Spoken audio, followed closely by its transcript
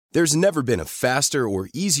There's never been a faster or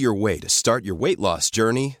easier way to start your weight loss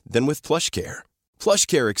journey than with PlushCare.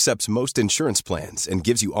 PlushCare accepts most insurance plans and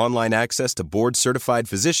gives you online access to board-certified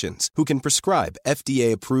physicians who can prescribe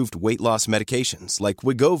FDA-approved weight loss medications like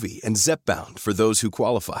Wegovy and Zepbound for those who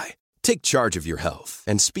qualify. Take charge of your health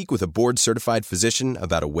and speak with a board-certified physician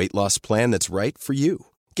about a weight loss plan that's right for you.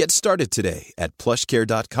 Get started today at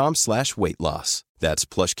plushcare.com/weight-loss. That's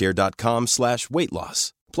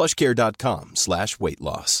plushcare.com/weight-loss.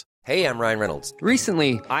 plushcare.com/weight-loss. Hey, I'm Ryan Reynolds.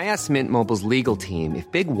 Recently, I asked Mint Mobile's legal team if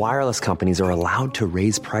big wireless companies are allowed to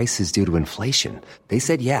raise prices due to inflation. They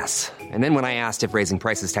said yes. And then when I asked if raising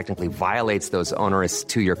prices technically violates those onerous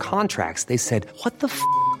two-year contracts, they said, "What the f***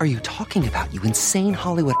 are you talking about, you insane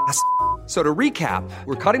Hollywood ass?" So to recap,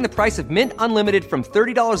 we're cutting the price of Mint Unlimited from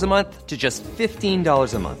 $30 a month to just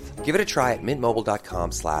 $15 a month. Give it a try at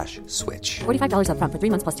mintmobile.com/switch. $45 up front for 3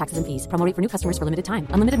 months plus taxes and fees. Promo rate for new customers for limited time.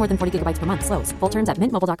 Unlimited more than 40 gigabytes per month. Slows full terms at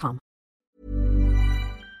mintmobile.com.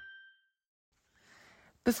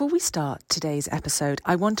 Before we start today's episode,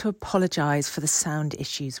 I want to apologise for the sound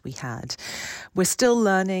issues we had. We're still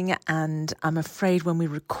learning, and I'm afraid when we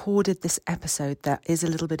recorded this episode, there is a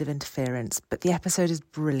little bit of interference, but the episode is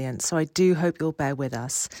brilliant, so I do hope you'll bear with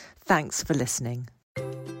us. Thanks for listening.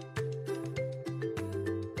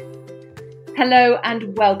 Hello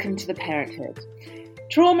and welcome to The Parenthood.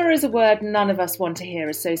 Trauma is a word none of us want to hear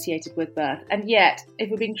associated with birth, and yet,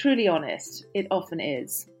 if we're being truly honest, it often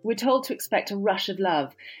is. We're told to expect a rush of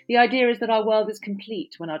love. The idea is that our world is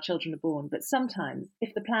complete when our children are born, but sometimes,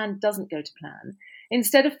 if the plan doesn't go to plan,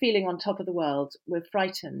 instead of feeling on top of the world, we're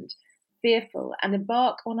frightened, fearful, and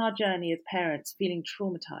embark on our journey as parents feeling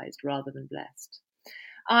traumatised rather than blessed.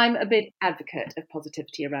 I'm a big advocate of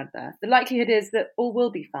positivity around birth. The likelihood is that all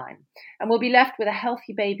will be fine and we'll be left with a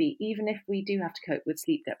healthy baby, even if we do have to cope with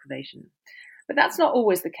sleep deprivation. But that's not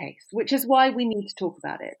always the case, which is why we need to talk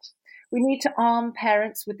about it. We need to arm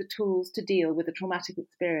parents with the tools to deal with a traumatic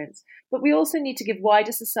experience, but we also need to give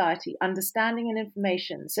wider society understanding and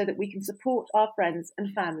information so that we can support our friends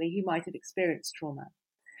and family who might have experienced trauma.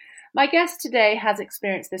 My guest today has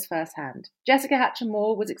experienced this firsthand. Jessica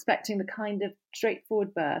Hatcher-Moore was expecting the kind of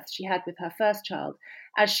straightforward birth she had with her first child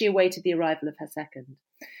as she awaited the arrival of her second.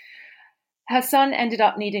 Her son ended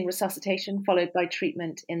up needing resuscitation followed by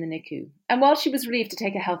treatment in the NICU. And while she was relieved to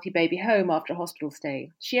take a healthy baby home after a hospital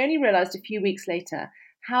stay, she only realised a few weeks later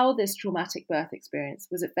how this traumatic birth experience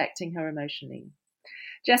was affecting her emotionally.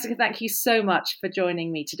 Jessica, thank you so much for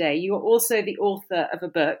joining me today. You are also the author of a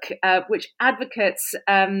book which advocates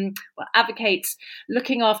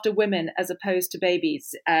looking after women as opposed to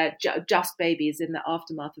babies, just babies in the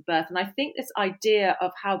aftermath of birth. And I think this idea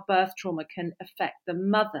of how birth trauma can affect the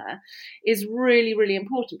mother is really, really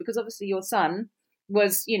important because obviously your son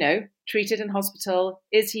was, treated in hospital.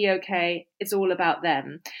 Is he okay? It's all about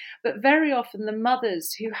them. But very often the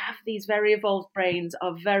mothers who have these very evolved brains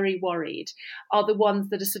are very worried, are the ones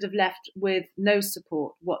that are sort of left with no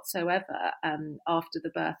support whatsoever after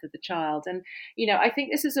the birth of the child. And, I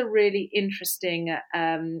think this is a really interesting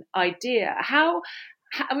idea.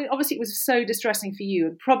 Obviously it was so distressing for you,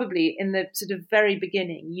 and probably in the sort of very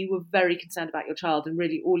beginning, you were very concerned about your child and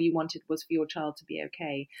really all you wanted was for your child to be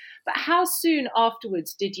okay. But how soon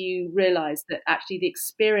afterwards did you realise that actually the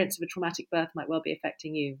experience of a traumatic birth might well be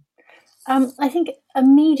affecting you? I think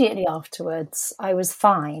immediately afterwards, I was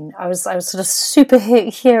fine. I was sort of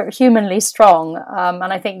humanly strong.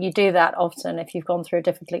 And I think you do that often if you've gone through a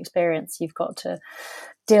difficult experience. You've got to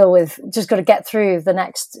just got to get through the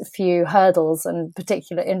next few hurdles. And in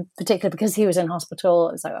particular, because he was in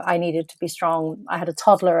hospital, so I needed to be strong. I had a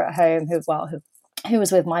toddler at home who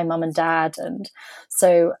was with my mum and dad. And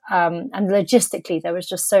so, and logistically, there was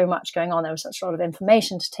just so much going on. There was such a lot of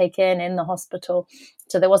information to take in the hospital.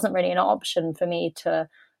 So there wasn't really an option for me to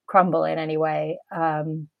crumble in any way.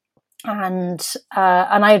 And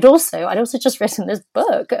I'd also just written this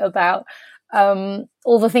book about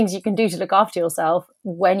all the things you can do to look after yourself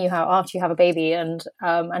after you have a baby, and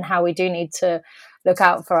how we do need to look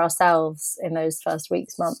out for ourselves in those first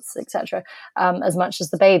weeks, months, etc., as much as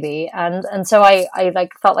the baby. And so I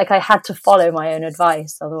felt like I had to follow my own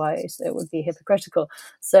advice, otherwise it would be hypocritical.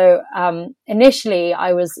 So initially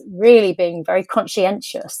I was really being very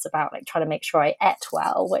conscientious about trying to make sure I ate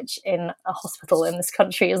well, which in a hospital in this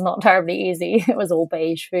country is not terribly easy. It was all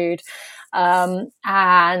beige food. And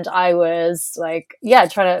I was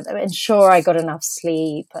trying to ensure I got enough sleep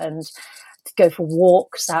and to go for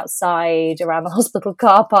walks outside around the hospital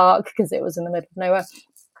car park because it was in the middle of nowhere.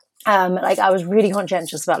 I was really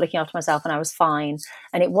conscientious about looking after myself, and I was fine.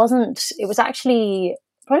 And it was actually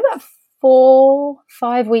probably about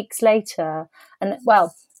 4-5 weeks later. And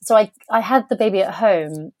so I had the baby at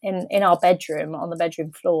home in our bedroom, on the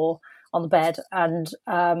bedroom floor, on the bed, and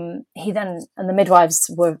the midwives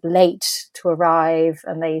were late to arrive,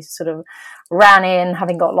 and they sort of ran in,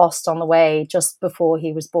 having got lost on the way just before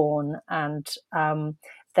he was born, and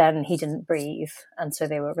then he didn't breathe, and so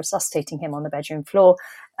they were resuscitating him on the bedroom floor,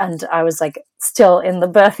 and I was like still in the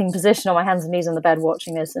birthing position on my hands and knees on the bed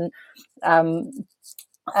watching this, and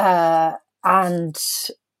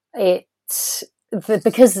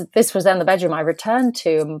because this was then the bedroom I returned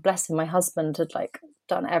to, and bless him, my husband had like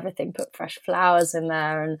done everything, put fresh flowers in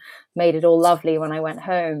there and made it all lovely when I went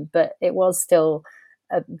home, but it was still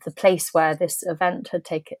the place where this event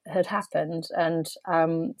had happened. And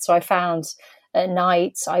so I found at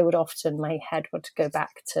night my head would go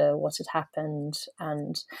back to what had happened,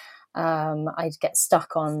 and I'd get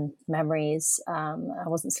stuck on memories. I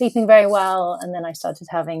wasn't sleeping very well, and then I started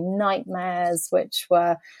having nightmares, which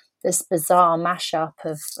were this bizarre mashup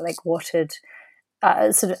of like what had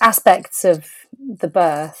sort of aspects of the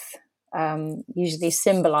birth, usually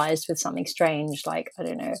symbolized with something strange, like, I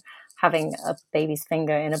don't know, having a baby's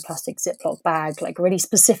finger in a plastic Ziploc bag, like really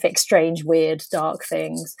specific, strange, weird, dark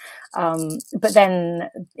things. But then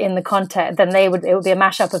in the context, it would be a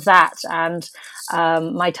mashup of that and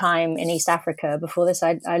my time in East Africa. Before this,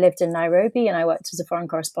 I lived in Nairobi and I worked as a foreign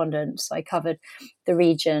correspondent. So I covered the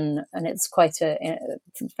region, and it's quite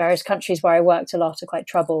various countries where I worked a lot are quite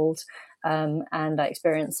troubled. And I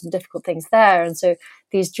experienced some difficult things there. And so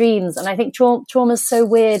these dreams, and I think trauma is so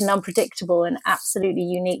weird and unpredictable and absolutely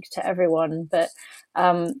unique to everyone. But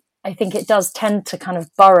I think it does tend to kind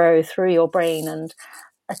of burrow through your brain and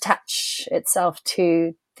attach itself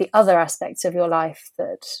to the other aspects of your life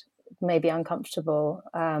that may be uncomfortable.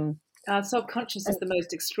 Subconscious is the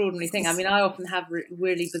most extraordinary thing. I mean, I often have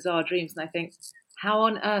really bizarre dreams, and I think, how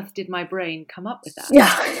on earth did my brain come up with that?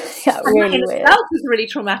 Yeah, really weird. That was really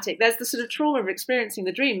traumatic. There's the sort of trauma of experiencing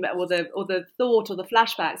the dream, or the thought, or the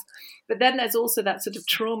flashbacks. But then there's also that sort of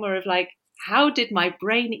trauma of like, how did my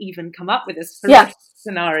brain even come up with this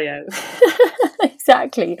scenario?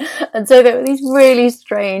 Exactly. And so there were these really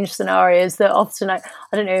strange scenarios that often I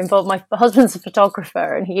don't know, involved my husband's a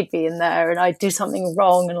photographer, and he'd be in there and I'd do something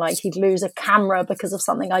wrong, and like he'd lose a camera because of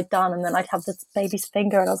something I'd done, and then I'd have this baby's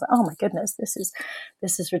finger, and I was like, oh my goodness, this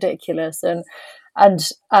is ridiculous. And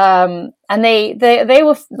they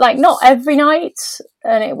were like not every night,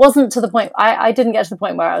 and it wasn't to the point I didn't get to the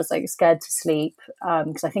point where I was like scared to sleep,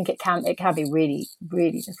 because I think it can be really,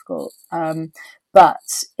 really difficult.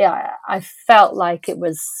 But yeah, I felt like it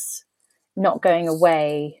was not going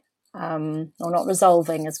away, or not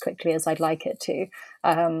resolving as quickly as I'd like it to.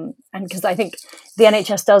 And because I think the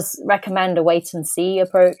NHS does recommend a wait and see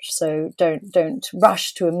approach. So don't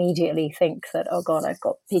rush to immediately think that, oh God, I've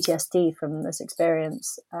got PTSD from this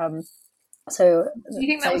experience. So do you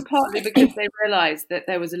think that was partly because they realised that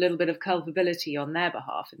there was a little bit of culpability on their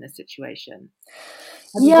behalf in this situation?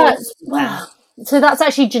 Yeah, well, so that's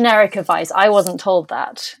actually generic advice. I wasn't told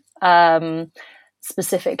that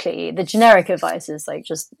specifically. The generic advice is like,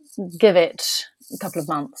 just give it a couple of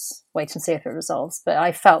months, wait and see if it resolves. But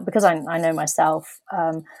I felt, because I know myself,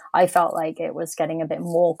 I felt like it was getting a bit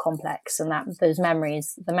more complex, and that the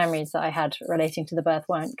memories that I had relating to the birth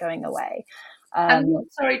weren't going away.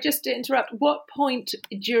 Sorry, just to interrupt, what point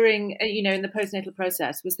during, in the postnatal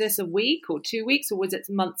process, was this a week or 2 weeks, or was it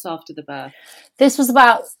months after the birth? This was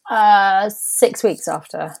about 6 weeks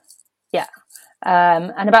after. Yeah.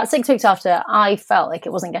 And about 6 weeks after, I felt like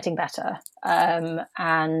it wasn't getting better. And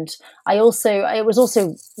it was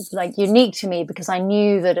also like unique to me, because I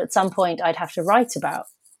knew that at some point I'd have to write about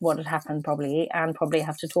what had happened probably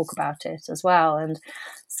have to talk about it as well. And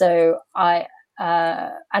so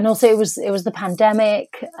and also it was the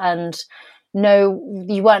pandemic, and no,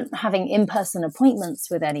 you weren't having in-person appointments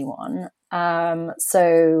with anyone.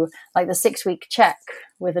 So like the 6 week check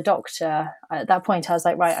with a doctor, at that point I was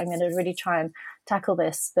like, right, I'm going to really try and tackle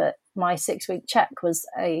this. But my 6 week check was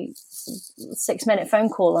a 6-minute phone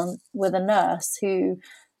call with a nurse who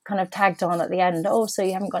kind of tagged on at the end, oh, so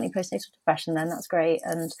you haven't got any postnatal depression then, that's great.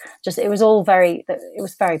 And just, it was very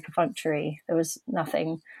perfunctory. There was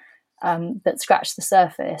nothing that scratched the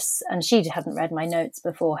surface, and she hadn't read my notes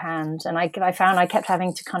beforehand, and I found I kept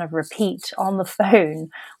having to kind of repeat on the phone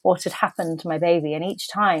what had happened to my baby, and each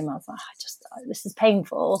time I was like, this is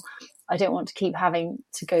painful, I don't want to keep having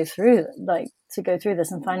to go through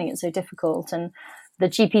this and finding it so difficult. And the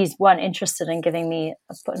GPs weren't interested in giving me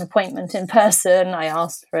an appointment in person. I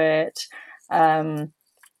asked for it, and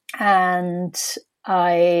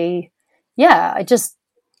I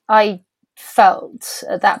felt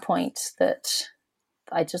at that point that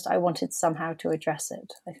I wanted somehow to address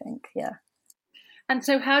it, I think. Yeah. And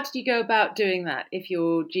so how did you go about doing that if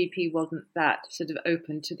your GP wasn't that sort of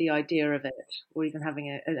open to the idea of it, or even having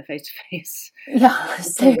a face-to-face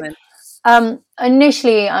appointment?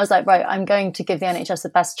 Initially I was like, right, I'm going to give the NHS the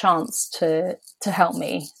best chance to help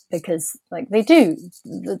me, because like they do,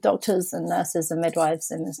 the doctors and nurses and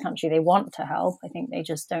midwives in this country, they want to help. I think they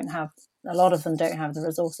just don't have, a lot of them don't have the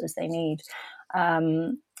resources they need,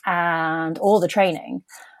 and all the training.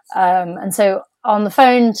 And so on the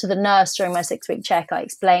phone to the nurse during my 6-week check, I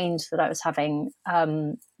explained that I was having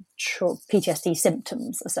PTSD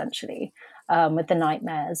symptoms, essentially, with the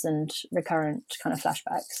nightmares and recurrent kind of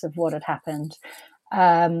flashbacks of what had happened.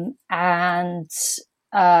 And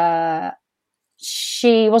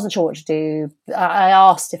she wasn't sure what to do. I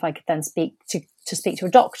asked if I could then speak to a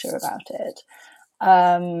doctor about it.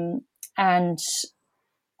 And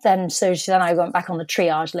then I went back on the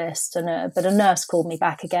triage list, but a nurse called me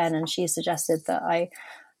back again, and she suggested that I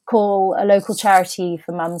call a local charity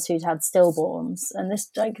for mums who'd had stillborns, and this,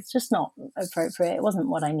 like, it's just not appropriate. It wasn't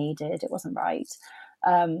what I needed. It wasn't right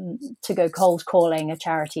to go cold calling a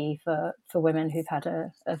charity for women who've had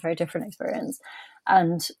a very different experience.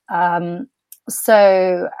 And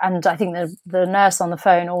and I think the nurse on the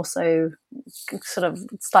phone also sort of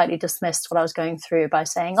slightly dismissed what I was going through by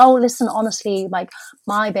saying, oh, listen, honestly, like,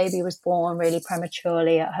 my baby was born really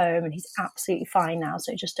prematurely at home and he's absolutely fine now,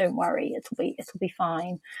 so just don't worry, it'll be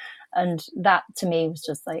fine. And that to me was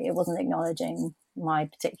just like, it wasn't acknowledging my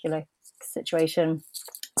particular situation.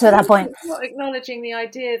 So at that point, not acknowledging the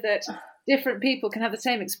idea that different people can have the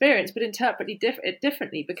same experience but interpret it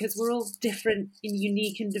differently, because we're all different and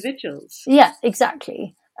unique individuals. Yeah,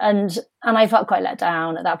 exactly. And I felt quite let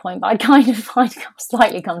down at that point, but I'd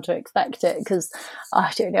slightly come to expect it, because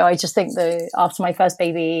I don't know, I just think that after my first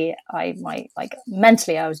baby,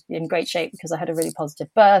 mentally I was in great shape because I had a really positive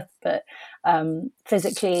birth, but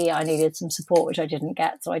physically I needed some support, which I didn't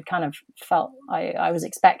get. So I'd kind of felt I was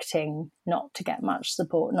expecting not to get much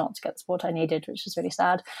support, not to get the support I needed, which is really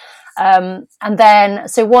sad. And then,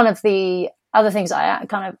 so one of the other things I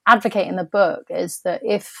kind of advocate in the book is that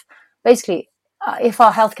if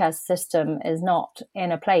our healthcare system is not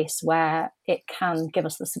in a place where it can give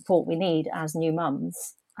us the support we need as new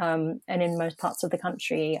mums, and in most parts of the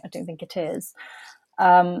country, I don't think it is,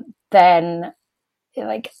 then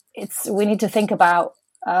we need to think about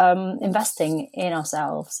investing in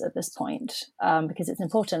ourselves at this point, because it's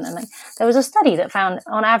important. And there was a study that found,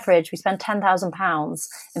 on average, we spend £10,000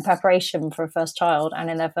 in preparation for a first child and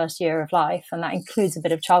in their first year of life, and that includes a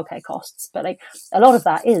bit of childcare costs. But a lot of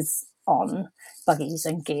that is on buggies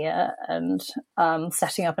and gear and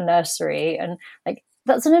setting up a nursery, and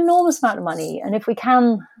that's an enormous amount of money. And if we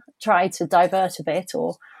can try to divert a bit,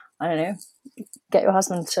 or I don't know, get your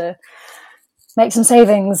husband to make some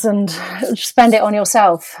savings and spend it on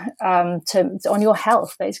yourself, on your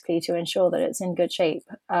health, basically, to ensure that it's in good shape,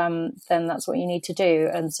 then that's what you need to do.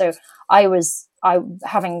 And so I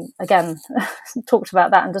having again talked about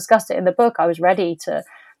that and discussed it in the book, I was ready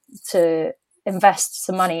to invest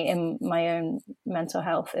some money in my own mental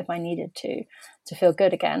health if I needed to feel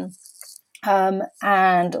good again, or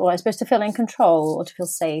I was supposed to feel in control or to feel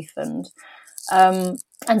safe. And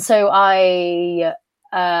so I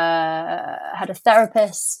had a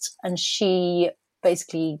therapist, and she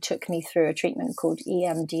basically took me through a treatment called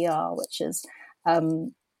EMDR, which is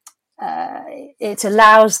it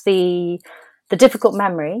allows the difficult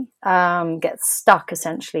memory gets stuck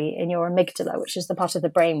essentially in your amygdala, which is the part of the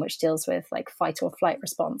brain which deals with fight or flight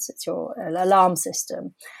response. It's your alarm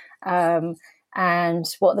system. And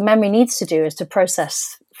what the memory needs to do is to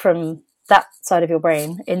process from that side of your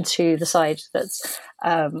brain into the side that's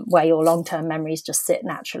where your long-term memories just sit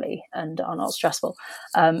naturally and are not stressful,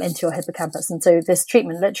 into your hippocampus. And so this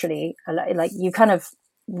treatment literally, you kind of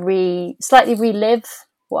slightly relive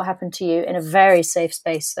what happened to you in a very safe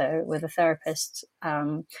space, though, with a therapist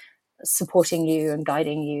supporting you and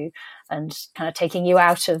guiding you and kind of taking you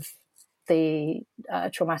out of the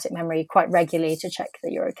traumatic memory quite regularly to check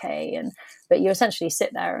that you're okay. But you essentially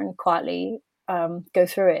sit there and quietly go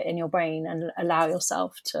through it in your brain and allow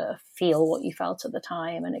yourself to feel what you felt at the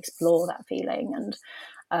time and explore that feeling and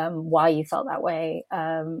why you felt that way.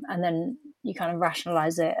 And then you kind of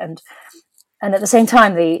rationalize it. And at the same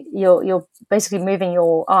time, you're basically moving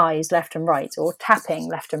your eyes left and right, or tapping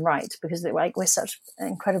left and right, because we're such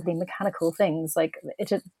incredibly mechanical things.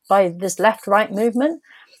 By this left-right movement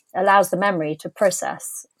allows the memory to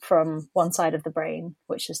process from one side of the brain,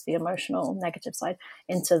 which is the emotional negative side,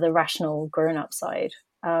 into the rational grown-up side.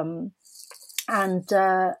 And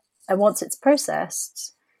once it's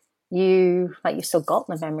processed, you've still got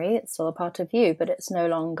the memory; it's still a part of you, but it's no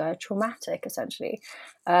longer traumatic, essentially.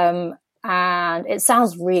 And it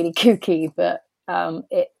sounds really kooky, but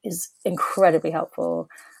it is incredibly helpful.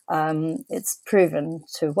 It's proven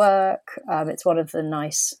to work. It's one of the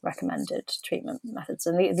NICE recommended treatment methods.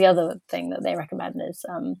 And the other thing that they recommend is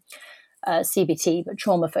CBT, but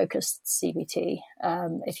trauma-focused CBT,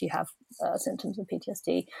 if you have symptoms of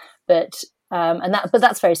PTSD. But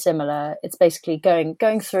that's very similar. It's basically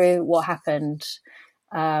going through what happened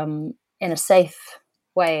in a safe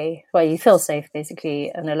way, where you feel safe,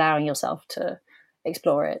 basically, and allowing yourself to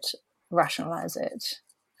explore it, rationalize it,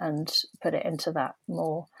 and put it into that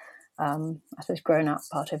more, I suppose, grown-up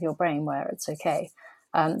part of your brain where it's okay.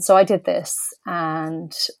 So I did this,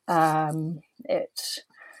 and it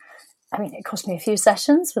cost me a few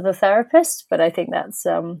sessions with a therapist, but I think that's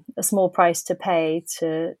a small price to pay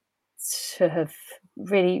to have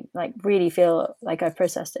really feel like I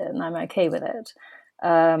processed it and I'm okay with it.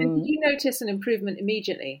 And did you notice an improvement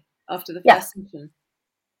immediately after the first session?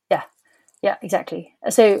 Yeah, exactly.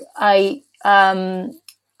 So I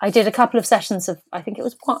did a couple of sessions of, I think it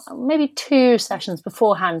was maybe 2 sessions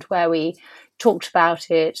beforehand where we talked about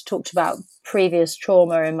previous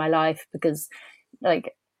trauma in my life, because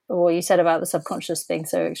like what you said about the subconscious being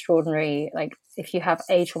so extraordinary, like if you have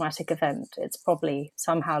a traumatic event, it's probably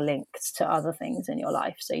somehow linked to other things in your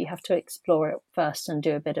life. So you have to explore it first and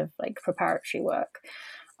do a bit of like preparatory work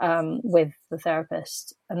with the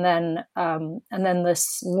therapist. And then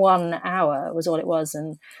this 1 hour was all it was.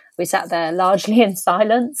 And we sat there largely in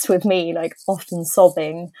silence, with me like often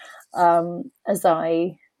sobbing as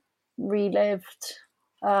I relived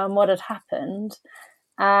what had happened.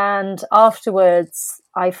 And afterwards,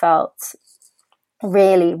 I felt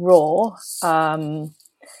really raw,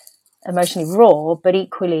 emotionally raw, but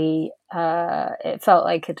equally, it felt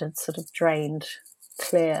like it had sort of drained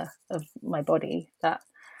clear of my body, that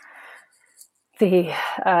the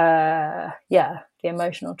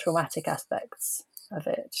emotional traumatic aspects of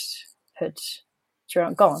it had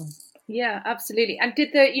gone. Yeah, absolutely. And did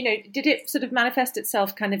it sort of manifest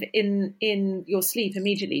itself kind of in your sleep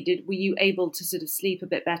immediately? Were you able to sort of sleep a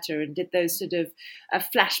bit better? And did those sort of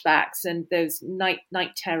flashbacks and those night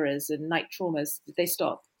terrors and night traumas, did they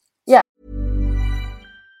stop? Yeah.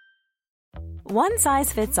 One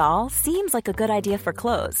size fits all seems like a good idea for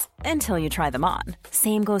clothes until you try them on.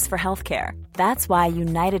 Same goes for healthcare. That's why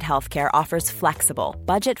United Healthcare offers flexible,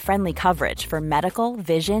 budget-friendly coverage for medical,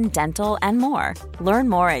 vision, dental, and more. Learn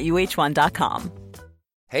more at uh1.com.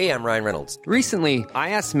 Hey, I'm Ryan Reynolds. Recently,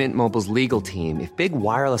 I asked Mint Mobile's legal team if big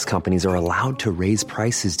wireless companies are allowed to raise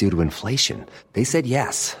prices due to inflation. They said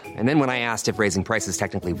yes. And then when I asked if raising prices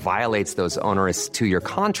technically violates those onerous 2-year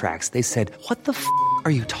contracts, they said, "What the f***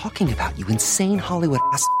 are you talking about, you insane Hollywood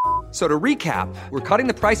ass?" So to recap, we're cutting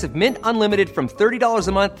the price of Mint Unlimited from $30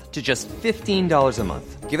 a month to just $15 a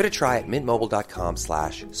month. Give it a try at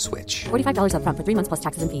mintmobile.com/switch. $45 up front for 3 months plus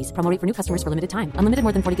taxes and fees. Promo rate for new customers for limited time. Unlimited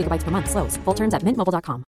more than 40 gigabytes per month. Slows full terms at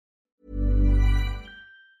mintmobile.com.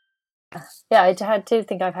 Yeah, I did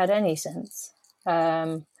think I've had any since.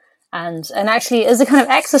 And actually, as a kind of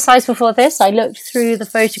exercise before this, I looked through the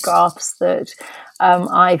photographs that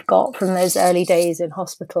I've got from those early days in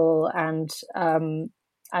hospital, and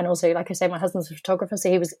also, like I say, my husband's a photographer, so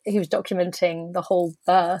he was documenting the whole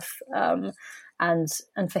birth, and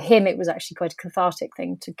for him it was actually quite a cathartic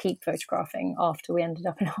thing to keep photographing after we ended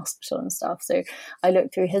up in hospital and stuff. So I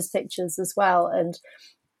looked through his pictures as well, and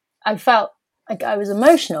I felt like I was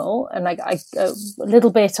emotional, and like a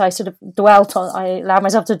little bit I sort of I allowed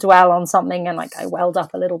myself to dwell on something, and like I welled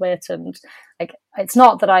up a little bit, and like it's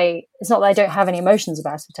not that I don't have any emotions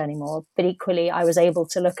about it anymore, but equally I was able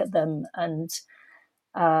to look at them and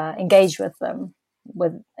engage with them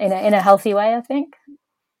in a healthy way, I think.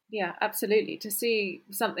 Yeah, absolutely. To see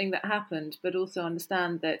something that happened, but also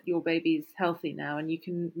understand that your baby's healthy now and you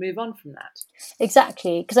can move on from that.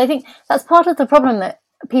 Exactly, because I think that's part of the problem, that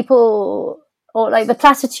people, or like the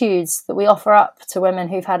platitudes that we offer up to women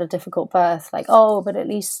who've had a difficult birth, like, oh, but at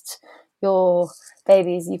least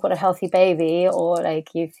you've got a healthy baby, or like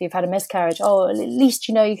you've had a miscarriage, oh, at least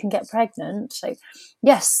you can get pregnant. Like,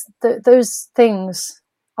 yes, those things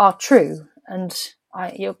are true, and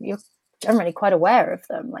you're generally quite aware of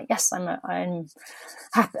them. Like, yes, I'm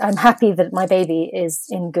happy that my baby is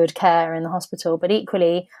in good care in the hospital, but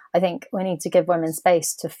equally, I think we need to give women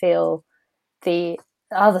space to feel the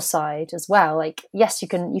other side as well. Like, yes, you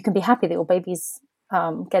can be happy that your baby's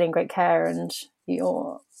getting great care and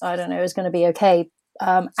is going to be okay,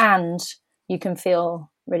 and you can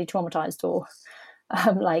feel really traumatized, or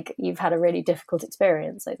like you've had a really difficult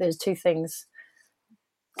experience. Like, those two things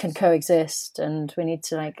can coexist, and we need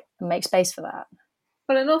to like make space for that.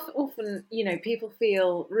 Well, and often, people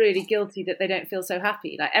feel really guilty that they don't feel so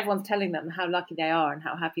happy. Like everyone's telling them how lucky they are and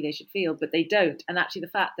how happy they should feel, but they don't. And actually the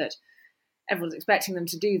fact that everyone's expecting them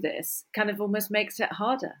to do this kind of almost makes it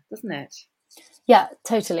harder, doesn't it? Yeah,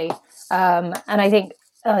 totally. And I think,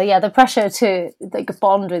 the pressure to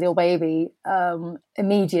bond with your baby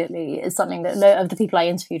immediately is something that of the people I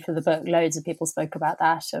interviewed for the book, loads of people spoke about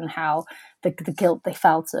that and how the guilt they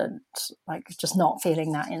felt and just not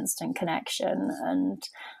feeling that instant connection. And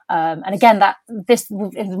again, that this,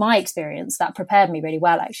 in my experience, that prepared me really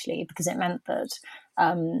well, actually, because it meant that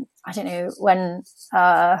I don't know, when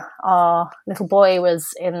our little boy was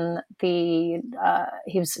he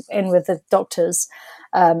was in with the doctors,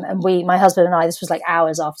 and my husband and I, this was like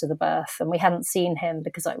hours after the birth, and we hadn't seen him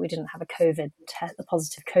because we didn't have a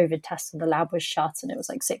positive COVID test, and the lab was shut, and it was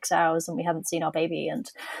like 6 hours, and we hadn't seen our baby. And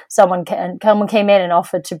someone came in and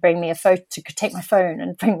offered to bring me a photo, to take my phone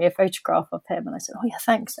and bring me a photograph of him, and I said, "Oh yeah,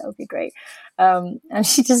 thanks, that would be great." And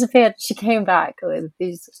she disappeared. She came back with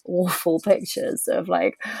these awful pictures of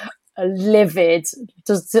a livid,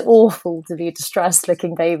 just awful to be distressed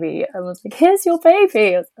looking baby. And I was like, "Here's your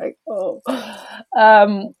baby." I was like, "Oh,"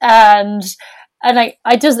 and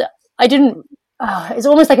I didn't. It's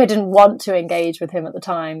almost like I didn't want to engage with him at the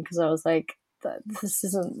time, because I was like, "This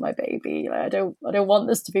isn't my baby. I don't want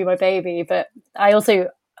this to be my baby." But I also,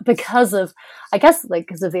 because of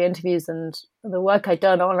the interviews and the work I'd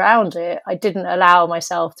done around it, I didn't allow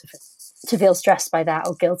myself to feel stressed by that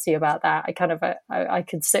or guilty about that. I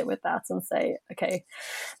could sit with that and say, okay,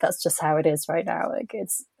 that's just how it is right now.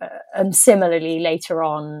 And similarly later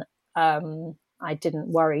on, I didn't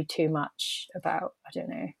worry too much about,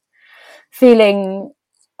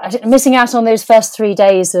 missing out on those first 3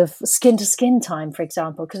 days of skin to skin time, for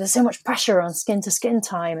example, because there's so much pressure on skin to skin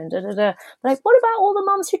time and But what about all the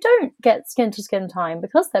mums who don't get skin to skin time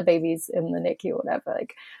because their baby's in the NICU or whatever?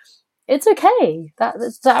 It's okay.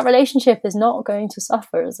 That relationship is not going to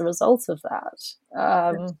suffer as a result of that.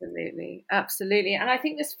 Absolutely. And I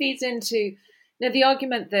think this feeds into the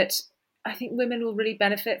argument that I think women will really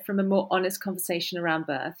benefit from a more honest conversation around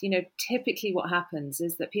birth. Typically what happens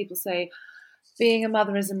is that people say, being a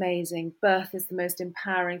mother is amazing. Birth is the most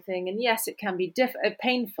empowering thing. And yes, it can be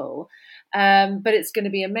painful, but it's going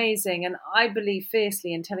to be amazing. And I believe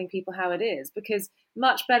fiercely in telling people how it is, because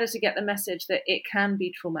much better to get the message that it can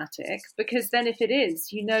be traumatic, because then if it is,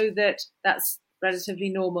 that that's relatively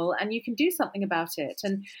normal and you can do something about it.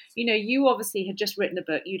 And, you obviously had just written a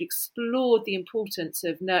book. You'd explored the importance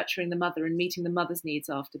of nurturing the mother and meeting the mother's needs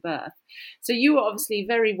after birth. So you were obviously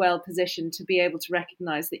very well positioned to be able to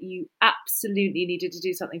recognize that you absolutely needed to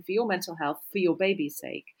do something for your mental health, for your baby's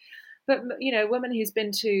sake. But, women who's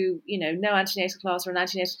been to, no antenatal class or an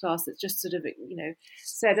antenatal class that's just sort of,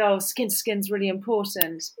 said, oh, skin to skin's really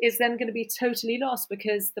important, is then going to be totally lost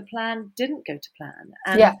because the plan didn't go to plan.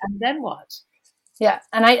 And then what? Yeah.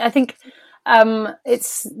 And I think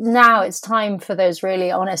it's time for those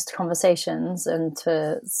really honest conversations and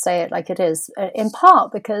to say it like it is, in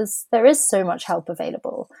part because there is so much help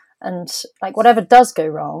available. And whatever does go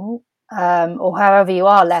wrong, or however you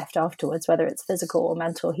are left afterwards, whether it's physical or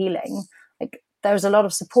mental healing, there's a lot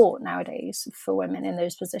of support nowadays for women in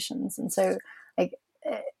those positions. And so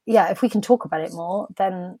if we can talk about it more,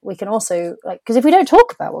 then we can also, because if we don't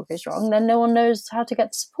talk about what goes wrong, then no one knows how to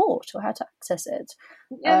get support or how to access it.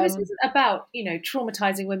 Yeah, this isn't about,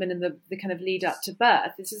 traumatizing women in the kind of lead up to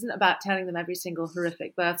birth. This isn't about telling them every single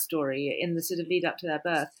horrific birth story in the sort of lead up to their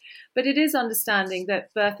birth. But it is understanding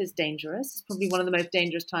that birth is dangerous. It's probably one of the most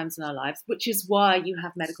dangerous times in our lives, which is why you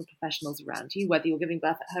have medical professionals around you, whether you're giving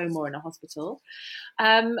birth at home or in a hospital.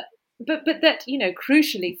 But that,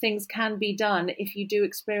 crucially, things can be done if you do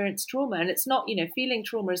experience trauma. And it's not, feeling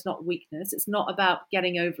trauma is not weakness. It's not about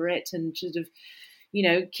getting over it and sort of,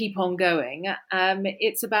 keep on going.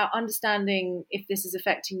 It's about understanding if this is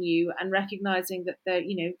affecting you and recognizing that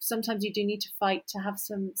sometimes you do need to fight to have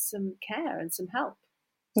some care and some help.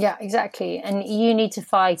 Yeah, exactly. And you need to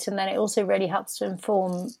fight. And then it also really helps to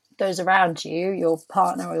inform those around you, your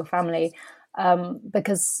partner or your family,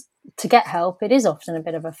 because to get help, it is often a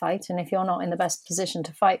bit of a fight. And if you're not in the best position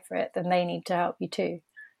to fight for it, then they need to help you too.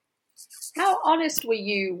 How honest were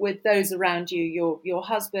you with those around you, your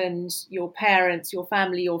husband, your parents, your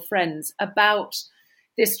family, your friends, about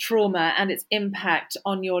this trauma and its impact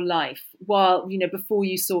on your life before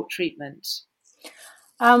you sought treatment?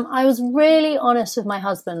 I was really honest with my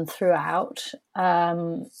husband throughout.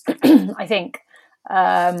 I think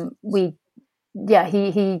he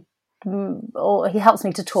or he helps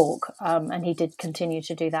me to talk, and he did continue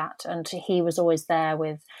to do that. And he was always there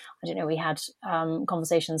with, I don't know, we had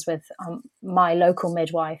conversations with my local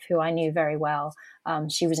midwife, who I knew very well.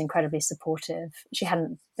 She was incredibly supportive. She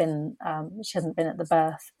hadn't been at the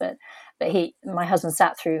birth, but my husband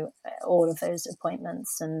sat through all of those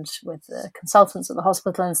appointments and with the consultants at the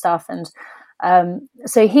hospital and stuff. And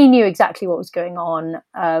so he knew exactly what was going on,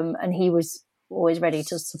 and he was always ready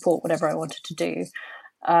to support whatever I wanted to do.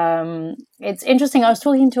 It's interesting. I was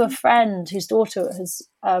talking to a friend whose daughter has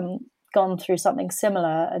gone through something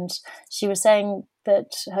similar, and she was saying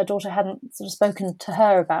that her daughter hadn't sort of spoken to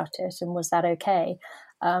her about it, and was that okay?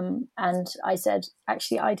 And I said,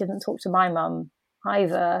 actually, I didn't talk to my mum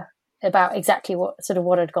either about exactly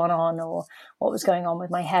what had gone on or what was going on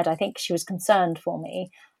with my head. I think she was concerned for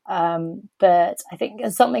me. But I think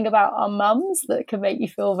there's something about our mums that can make you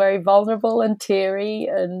feel very vulnerable and teary,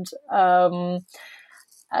 and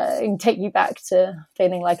take you back to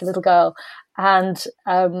feeling like a little girl. And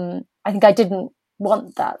I think I didn't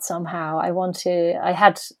want that somehow. Like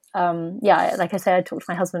I say, I talked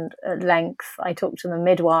to my husband at length. I talked to the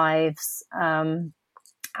midwives, and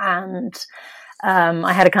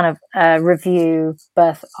I had a kind of review,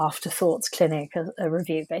 birth afterthoughts clinic, a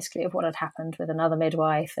review basically of what had happened with another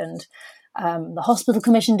midwife, and the hospital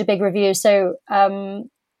commissioned a big review. So,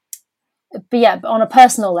 but yeah, on a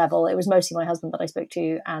personal level, it was mostly my husband that I spoke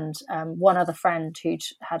to, and one other friend who'd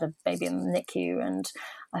had a baby in the NICU and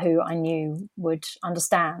who I knew would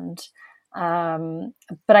understand. But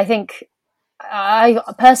I think I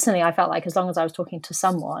felt like as long as I was talking to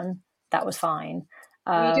someone, that was fine.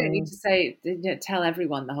 You don't need to tell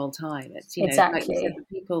everyone the whole time. It's exactly. Like you said, the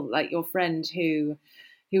people like your friend who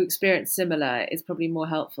experienced similar is probably more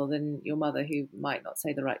helpful than your mother, who might not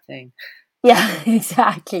say the right thing. Yeah,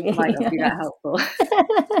 exactly. Might not be that helpful.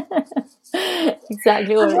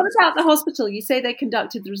 Exactly. And what about the hospital? You say they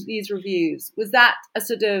conducted these reviews. Was that a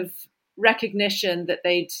sort of recognition that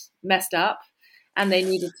they'd messed up and they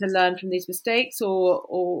needed to learn from these mistakes,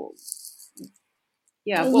 or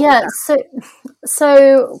yeah?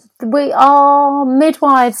 So we are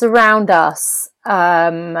midwives around us.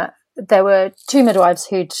 There were 2 midwives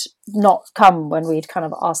who'd not come when we'd kind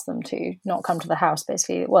of asked them to not come to the house,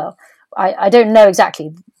 basically. Well, I don't know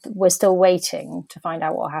exactly. We're still waiting to find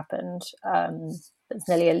out what happened. It's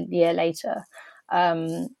nearly a year later,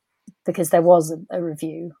 because there was a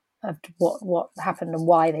review of what happened and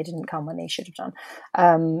why they didn't come when they should have done.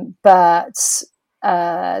 But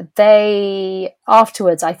they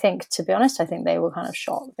afterwards, I think, to be honest, I think they were kind of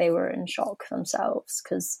shocked. They were in shock themselves,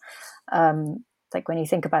 because like when you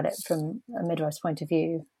think about it from a midwife's point of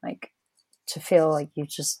view, like to feel like you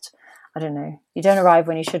just, I don't know, you don't arrive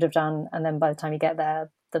when you should have done, and then by the time you get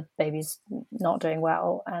there, the baby's not doing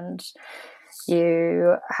well, and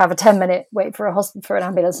you have a 10-minute wait for an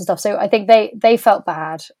ambulance and stuff. So I think they felt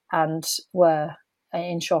bad and were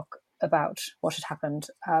in shock about what had happened,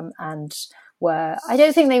 and were, I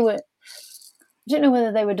don't know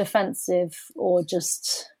whether they were defensive or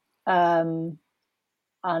just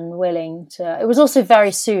unwilling to. It was also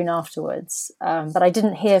very soon afterwards, but I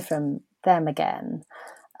didn't hear from them again.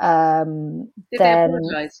 Did they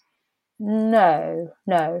apologise? No.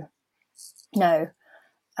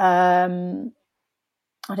 I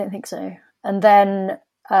don't think so. And then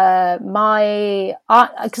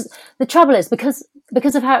because the trouble is, because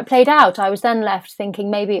of how it played out, I was then left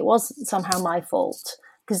thinking maybe it was somehow my fault,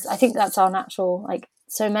 because I think that's our natural, like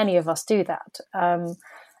so many of us do that.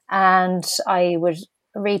 And I would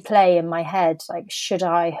replay in my head, like, should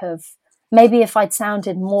I have, maybe if I'd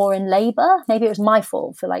sounded more in labour, maybe it was my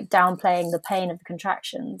fault for like downplaying the pain of the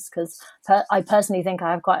contractions, because I personally think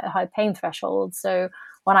I have quite a high pain threshold. So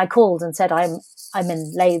when I called and said I'm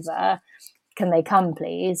in labour, can they come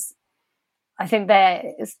please? I think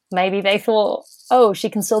maybe they thought, oh, she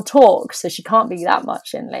can still talk, so she can't be that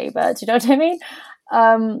much in labour. Do you know what I mean?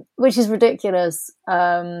 Which is ridiculous,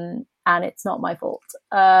 and it's not my fault.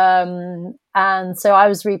 And so I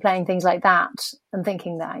was replaying things like that and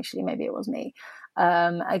thinking that actually maybe it was me.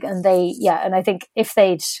 And I think if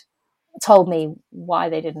they'd told me why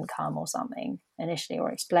they didn't come or something initially,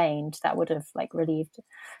 or explained, that would have like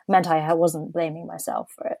meant I wasn't blaming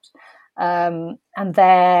myself for it. And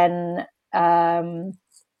then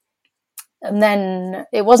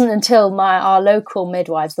it wasn't until our local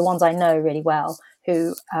midwives, the ones I know really well,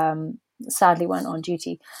 who sadly weren't on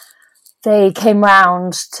duty, they came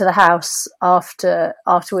round to the house after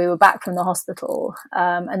we were back from the hospital,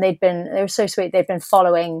 and they were so sweet. They'd been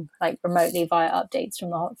following like remotely via updates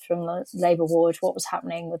from the labour ward what was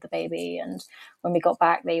happening with the baby. And when we got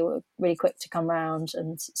back, they were really quick to come round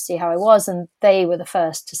and see how I was. And they were the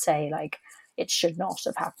first to say, like, it should not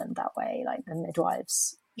have happened that way. Like, the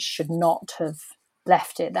midwives should not have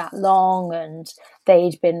left it that long, and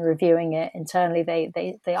they'd been reviewing it internally.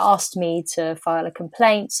 They asked me to file a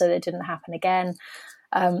complaint so that it didn't happen again,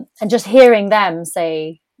 and just hearing them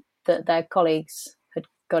say that their colleagues had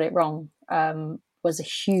got it wrong was a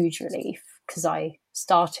huge relief, because I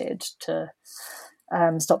started to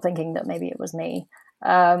stop thinking that maybe it was me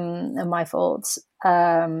and my fault.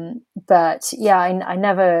 But yeah, I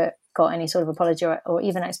never got any sort of apology or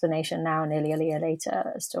even explanation now, nearly a year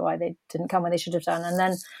later, as to why they didn't come when they should have done. And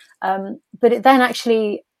then,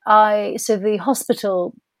 so the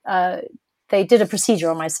hospital, they did a procedure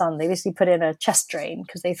on my son. They basically put in a chest drain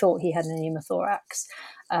because they thought he had a pneumothorax,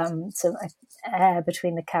 so air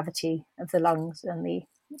between the cavity of the lungs and the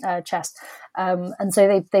chest. And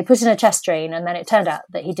so they put in a chest drain, and then it turned out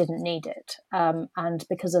that he didn't need it. And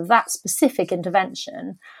because of that specific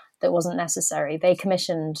intervention, that wasn't necessary, they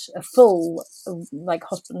commissioned a full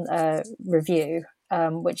hospital review,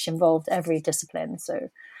 which involved every discipline. So,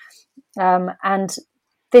 and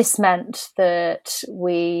this meant that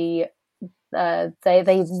they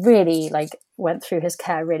really went through his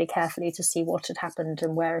care really carefully to see what had happened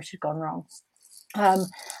and where it had gone wrong.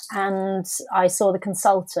 And I saw the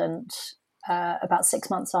consultant about 6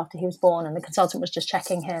 months after he was born, and the consultant was just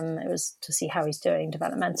checking him. It was to see how he's doing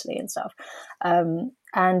developmentally and stuff.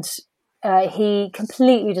 And he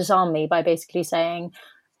completely disarmed me by basically saying,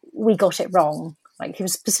 we got it wrong. Like, he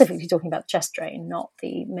was specifically talking about the chest drain, not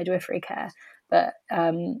the midwifery care. But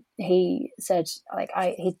he said,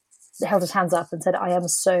 he held his hands up and said, I am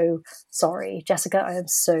so sorry, Jessica, I am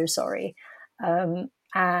so sorry.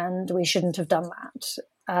 And we shouldn't have done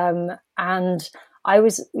that. And I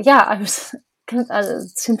was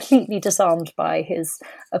completely disarmed by his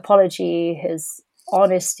apology, his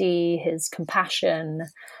honesty, his compassion,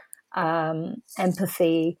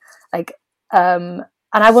 empathy, and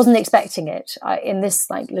I wasn't expecting it. In this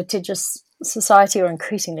litigious society, or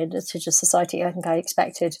increasingly litigious society, I think I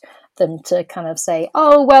expected them to kind of say,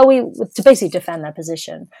 "Oh, well," to basically defend their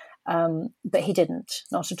position, but he didn't,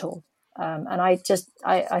 not at all. And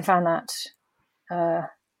I found that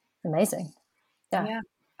amazing. Yeah,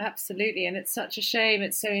 absolutely. And it's such a shame.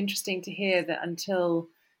 It's so interesting to hear that until,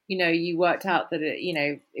 you worked out that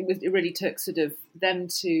it really took sort of them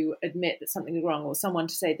to admit that something was wrong, or someone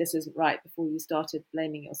to say this isn't right, before you started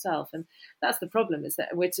blaming yourself. And that's the problem, is that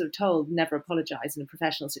we're sort of told never apologize in a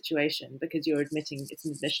professional situation because you're admitting it's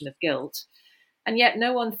an admission of guilt. And yet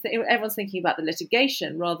everyone's thinking about the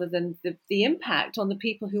litigation rather than the impact on the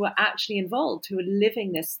people who are actually involved, who are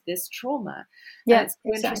living this trauma. Yeah, and it's so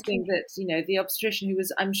exactly. interesting that, the obstetrician, who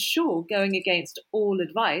was, I'm sure, going against all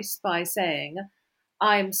advice by saying,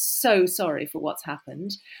 I'm so sorry for what's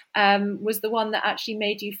happened, was the one that actually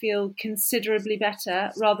made you feel considerably better,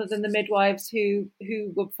 rather than the midwives who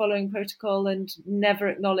were following protocol and never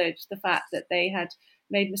acknowledged the fact that they had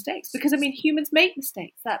made mistakes. Because humans make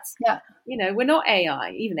mistakes. That's, we're not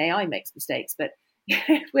AI. Even AI makes mistakes, but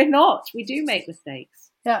we're not. We do make mistakes.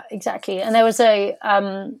 Yeah, exactly. And there was a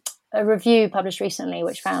review published recently, a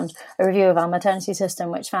review of our maternity system,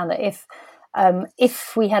 which found that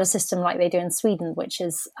if we had a system like they do in Sweden, which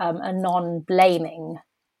is a non-blaming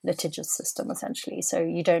litigious system, essentially, so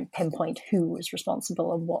you don't pinpoint who was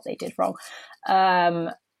responsible and what they did wrong,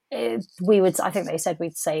 I think they said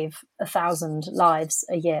we'd save 1,000 lives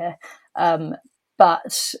a year,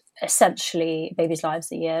 but essentially babies'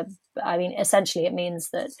 lives a year. Essentially it means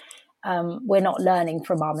that we're not learning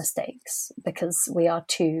from our mistakes because we are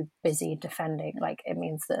too busy defending. It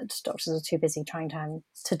means that doctors are too busy trying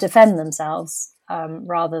to defend themselves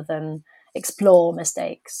rather than explore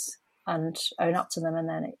mistakes and own up to them and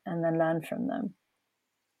then learn from them.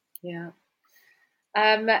 Yeah.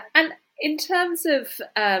 And in terms of,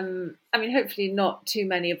 hopefully not too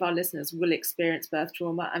many of our listeners will experience birth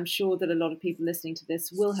trauma. I'm sure that a lot of people listening to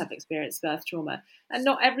this will have experienced birth trauma, and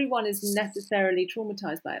not everyone is necessarily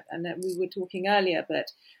traumatized by it. And we were talking earlier,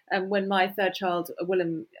 but when my third child,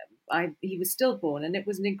 Willem, he was stillborn, and it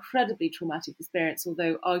was an incredibly traumatic experience,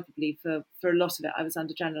 although arguably for a lot of it I was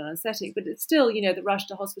under general anaesthetic, but it's still, the rush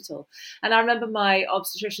to hospital. And I remember my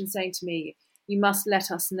obstetrician saying to me, you must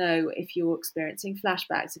let us know if you're experiencing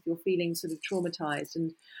flashbacks, if you're feeling sort of traumatized.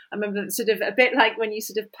 And I remember sort of a bit like when you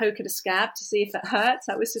sort of poke at a scab to see if it hurts.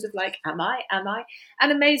 I was sort of like, am I?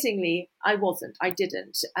 And amazingly, I wasn't. I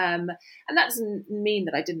didn't. And that doesn't mean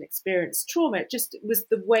that I didn't experience trauma. It just was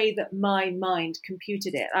the way that my mind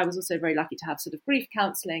computed it. I was also very lucky to have sort of grief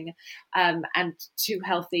counselling and 2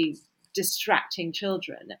 healthy, distracting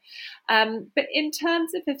children. But in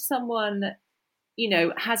terms of if someone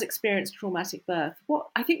has experienced traumatic birth, what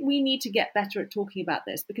I think we need to get better at talking about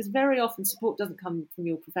this, because very often support doesn't come from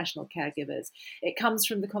your professional caregivers. It comes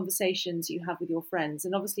from the conversations you have with your friends.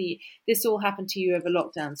 And obviously this all happened to you over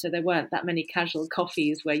lockdown, so there weren't that many casual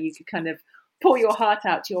coffees where you could kind of pour your heart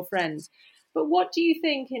out to your friends. But what do you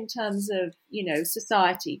think in terms of,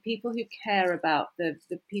 society, people who care about the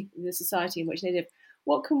people, the society in which they live?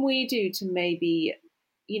 What can we do to maybe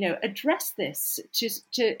address this,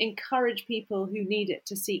 to encourage people who need it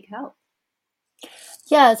to seek help?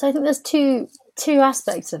 Yeah, so I think there's two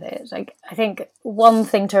aspects of it. Like, I think one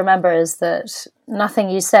thing to remember is that nothing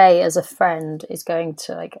you say as a friend is going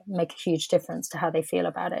to make a huge difference to how they feel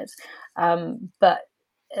about it.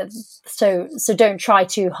 So don't try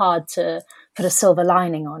too hard to put a silver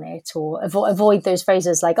lining on it, or avoid those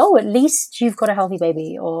phrases like, oh, at least you've got a healthy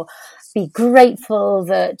baby, or be grateful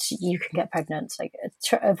that you can get pregnant.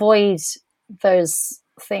 Avoid those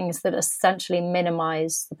things that essentially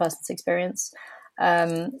minimize the person's experience.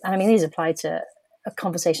 And I mean, these apply to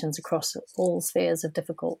conversations across all spheres of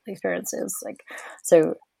difficult experiences.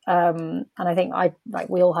 And I think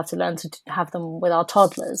we all have to learn to have them with our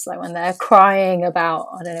toddlers, like when they're crying about,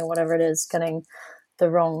 I don't know, whatever it is, getting the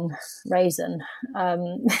wrong raisin.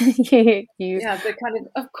 The kind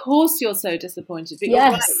of course you're so disappointed, but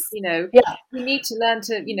yes. You're right, we need to learn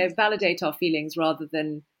to, validate our feelings rather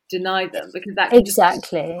than deny them, because that can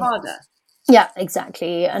exactly just be harder. Yeah,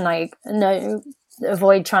 exactly. And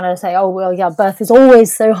avoid trying to say, oh, well, yeah, birth is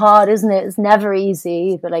always so hard, isn't it? It's never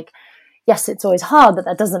easy. But yes, it's always hard, but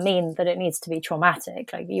that doesn't mean that it needs to be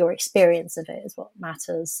traumatic. Your experience of it is what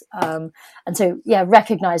matters. And so,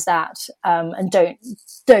 recognize that, and don't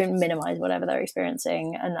minimize whatever they're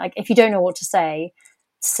experiencing. And if you don't know what to say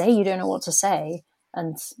you don't know what to say,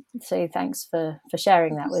 and say thanks for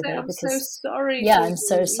sharing that with me. I'm so sorry. Yeah, I'm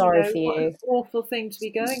so sorry for you. What an awful thing to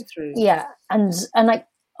be going through. Yeah, and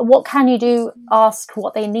what can you do? Ask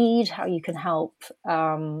what they need, how you can help.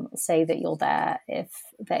 Say that you're there if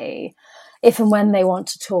and when they want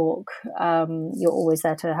to talk. You're always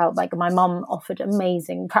there to help. My mum offered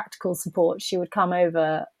amazing practical support. She would come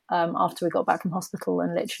over after we got back from hospital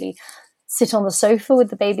and literally sit on the sofa with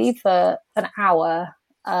the baby for an hour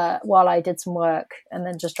while I did some work, and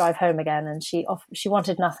then just drive home again. And she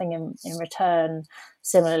wanted nothing in return.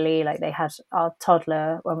 Similarly, they had our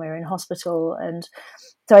toddler when we were in hospital. And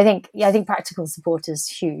so I think practical support is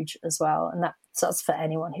huge as well. And that's for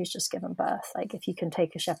anyone who's just given birth. If you can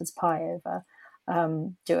take a shepherd's pie over,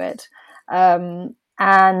 do it.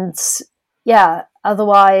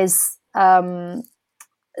 Otherwise,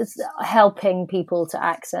 helping people to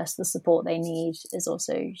access the support they need is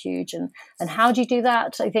also huge. And how do you do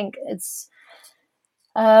that? I think it's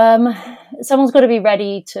someone's got to be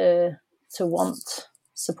ready to want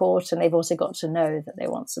support, and they've also got to know that they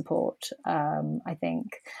want support. I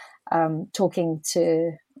think talking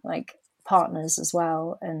to partners as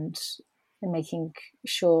well, and making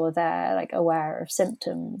sure they're aware of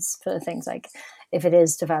symptoms for things like if it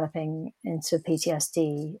is developing into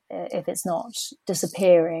PTSD, if it's not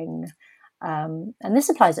disappearing. And this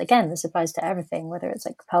applies to everything, whether it's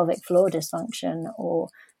pelvic floor dysfunction or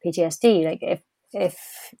PTSD.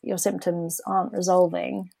 If your symptoms aren't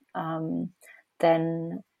resolving,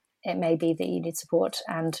 then it may be that you need support.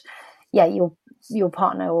 And your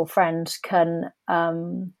partner or friend can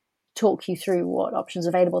talk you through what options are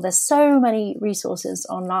available. There's so many resources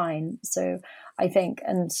online. So I think,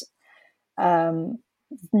 and the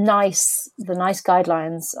nice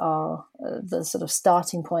guidelines are the sort of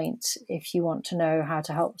starting point if you want to know how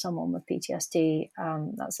to help someone with PTSD.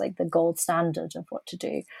 That's the gold standard of what to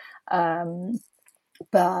do.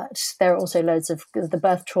 But there are also loads of the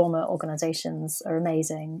birth trauma organizations are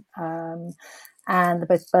amazing. And the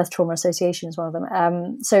Birth Trauma Association is one of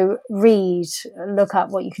them. So look up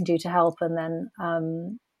what you can do to help, and then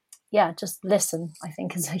just listen, I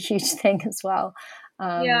think, is a huge thing as well.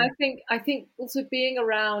 I think also being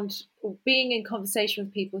around or being in conversation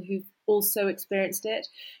with people who've also experienced it.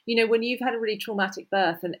 When you've had a really traumatic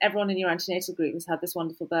birth and everyone in your antenatal group has had this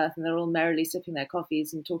wonderful birth and they're all merrily sipping their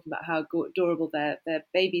coffees and talking about how adorable their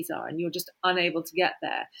babies are, and you're just unable to get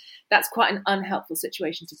there, that's quite an unhelpful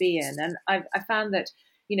situation to be in. And I found that,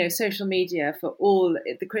 social media, for all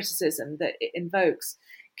the criticism that it invokes,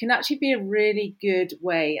 can actually be a really good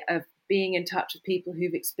way of being in touch with people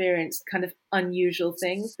who've experienced kind of unusual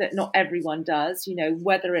things that not everyone does,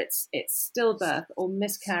 whether it's stillbirth or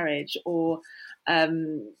miscarriage or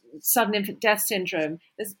sudden infant death syndrome.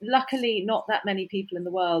 There's luckily not that many people in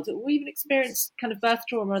the world who even experienced kind of birth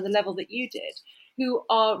trauma on the level that you did, who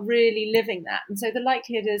are really living that. And so the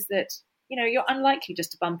likelihood is that, you're unlikely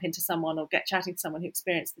just to bump into someone or get chatting to someone who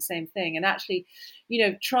experienced the same thing. And actually,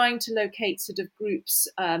 trying to locate sort of groups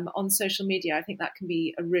on social media, I think that can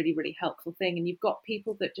be a really, really helpful thing. And you've got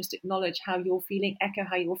people that just acknowledge how you're feeling, echo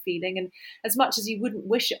how you're feeling. And as much as you wouldn't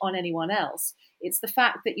wish it on anyone else, it's the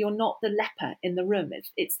fact that you're not the leper in the room.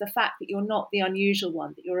 It's the fact that you're not the unusual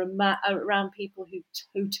one, that you're around people who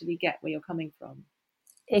totally get where you're coming from.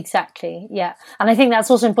 Exactly. Yeah. And I think that's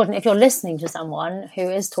also important if you're listening to someone who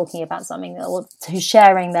is talking about something or who's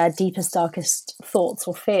sharing their deepest, darkest thoughts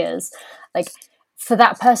or fears, like for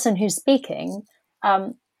that person who's speaking,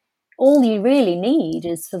 all you really need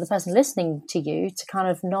is for the person listening to you to kind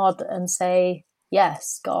of nod and say,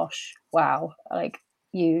 yes, gosh, wow, like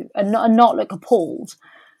you, and not look appalled.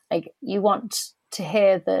 Like you want to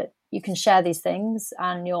hear that you can share these things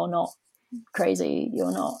and you're not crazy.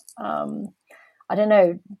 You're not, I don't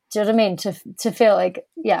know. Do you know what I mean? To feel like,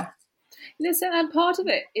 yeah. Listen, and part of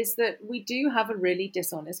it is that we do have a really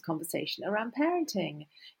dishonest conversation around parenting,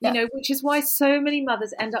 which is why so many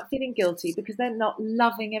mothers end up feeling guilty because they're not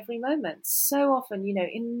loving every moment. So often,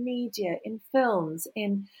 in media, in films,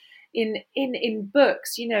 in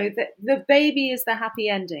books, that the baby is the happy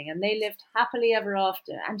ending and they lived happily ever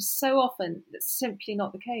after. And so often that's simply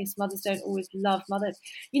not the case. Mothers don't always love motherhood.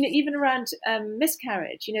 Even around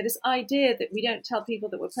miscarriage, this idea that we don't tell people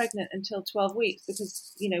that we're pregnant until 12 weeks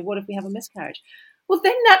because, what if we have a miscarriage? Well,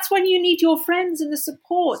 then that's when you need your friends and the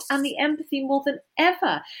support and the empathy more than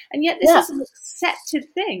ever. And yet this is an accepted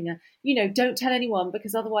thing. Don't tell anyone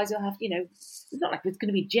because otherwise you'll have, it's not like it's going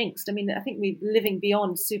to be jinxed. I mean, I think we're living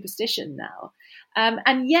beyond superstition now.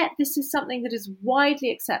 And yet this is something that is widely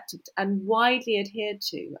accepted and widely adhered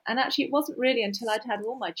to. And actually, it wasn't really until I'd had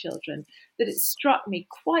all my children that it struck me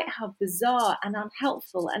quite how bizarre and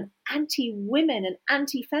unhelpful and anti-women and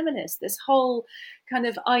anti-feminist this whole kind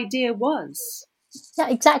of idea was. Yeah,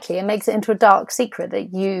 exactly. It makes it into a dark secret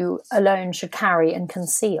that you alone should carry and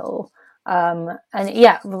conceal. And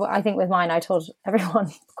yeah, I think with mine, I told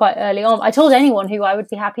everyone quite early on. I told anyone who I would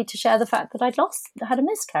be happy to share the fact that had a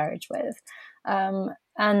miscarriage with.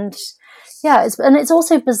 And yeah, it's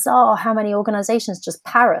also bizarre how many organizations just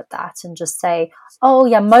parrot that and just say, oh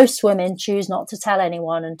yeah, most women choose not to tell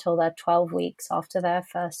anyone until they're 12 weeks after their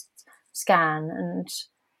first scan. And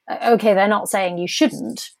okay, they're not saying you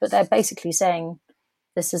shouldn't, but they're basically saying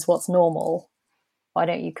this is what's normal. Why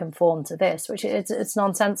don't you conform to this? Which it's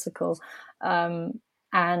nonsensical.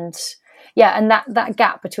 And yeah, and that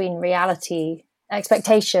gap between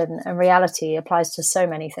expectation and reality applies to so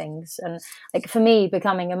many things. And like for me,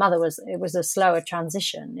 becoming a mother was a slower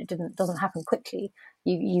transition. It doesn't happen quickly.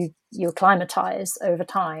 You acclimatize over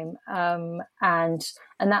time. And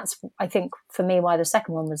that's, I think, for me, why the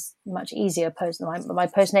second one was much easier. My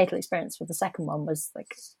postnatal experience with the second one was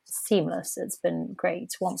like seamless. It's been great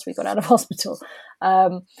once we got out of hospital.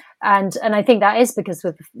 And I think that is because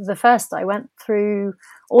with the first, I went through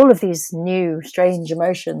all of these new strange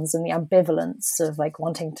emotions and the ambivalence of like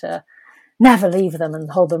wanting to never leave them and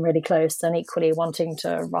hold them really close, and equally wanting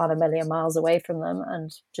to run a million miles away from them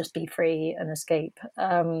and just be free and escape.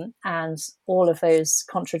 And all of those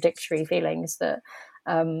contradictory feelings that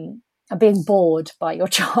are being bored by your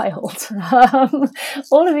child.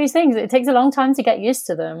 All of these things, it takes a long time to get used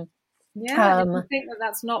to them. Yeah, I think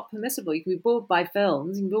that's not permissible. You can be bored by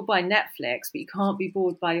films, you can be bored by Netflix, but you can't be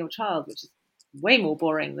bored by your child, which is way more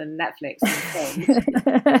boring than Netflix and films.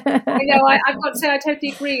 I've got to say I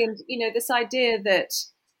totally agree. And this idea that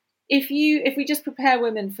if we just prepare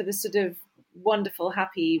women for this sort of wonderful,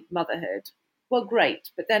 happy motherhood, well,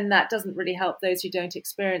 great, but then that doesn't really help those who don't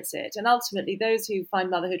experience it. And ultimately, those who find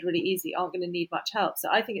motherhood really easy aren't going to need much help. So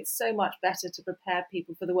I think it's so much better to prepare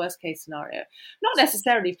people for the worst case scenario, not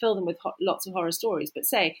necessarily fill them with lots of horror stories, but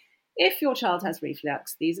say, if your child has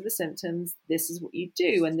reflux, these are the symptoms, this is what you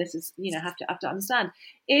do, and this is, have to understand.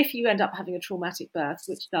 If you end up having a traumatic birth,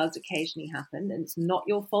 which does occasionally happen, and it's not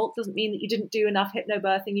your fault, doesn't mean that you didn't do enough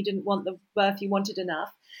hypnobirthing, you didn't want the birth you wanted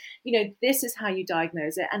enough. This is how you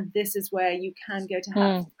diagnose it, and this is where you can go to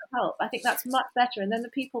have help. I think that's much better. And then the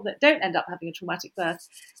people that don't end up having a traumatic birth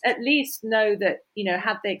at least know that,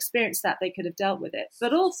 had they experienced that, they could have dealt with it.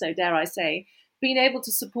 But also, dare I say, being able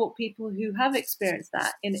to support people who have experienced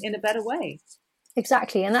that in a better way.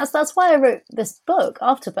 Exactly. And that's why I wrote this book,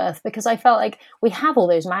 Afterbirth, because I felt like we have all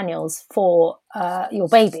those manuals for your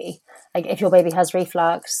baby. Like if your baby has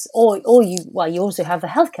reflux, or you also have the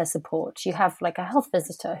healthcare support. You have like a health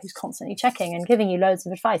visitor who's constantly checking and giving you loads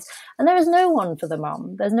of advice. And there is no one for the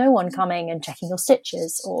mum. There's no one coming and checking your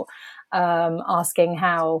stitches or asking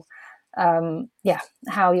how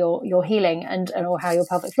you're healing and or how your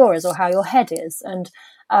pelvic floor is or how your head is. And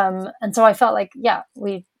so I felt like,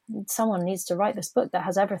 someone needs to write this book that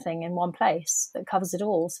has everything in one place, that covers it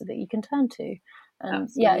all, so that you can turn to. And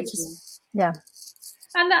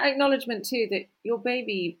and that acknowledgement too that your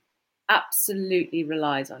baby absolutely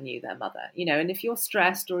relies on you, their mother, and if you're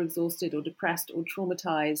stressed or exhausted or depressed or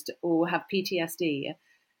traumatized or have PTSD,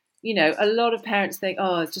 a lot of parents think,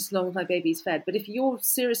 oh, it's just as long as my baby's fed. But if you're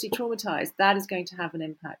seriously traumatized, that is going to have an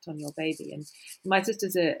impact on your baby. And my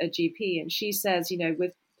sister's a GP, and she says,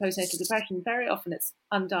 with postnatal depression, very often it's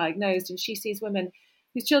undiagnosed, and she sees women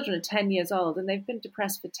whose children are 10 years old and they've been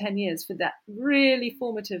depressed for 10 years for that really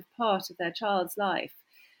formative part of their child's life.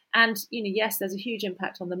 And, yes, there's a huge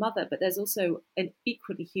impact on the mother, but there's also an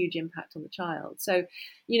equally huge impact on the child. So,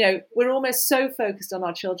 we're almost so focused on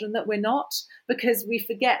our children that we're not, because we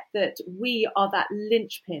forget that we are that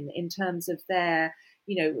linchpin in terms of their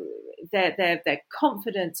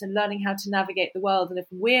confidence and learning how to navigate the world. And if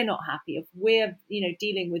we're not happy, if we're,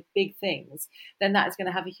 dealing with big things, then that is going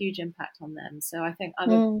to have a huge impact on them. So I think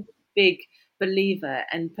I'm a big believer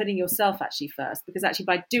in putting yourself actually first, because actually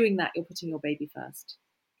by doing that, you're putting your baby first.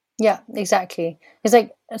 Yeah, exactly. It's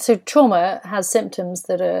like, so trauma has symptoms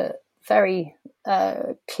that are very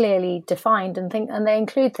clearly defined, and they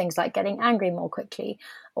include things like getting angry more quickly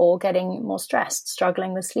or getting more stressed,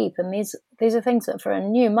 struggling with sleep. And these are things that for a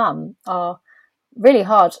new mum are really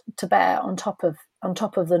hard to bear on top of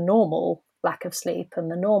the normal lack of sleep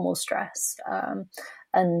and the normal stress.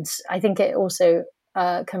 And I think it also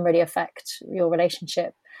can really affect your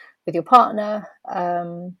relationship with your partner,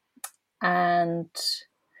 and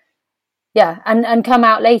come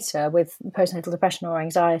out later with postnatal depression or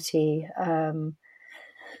anxiety. I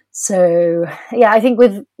think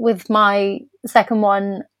with my second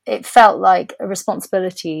one, it felt like a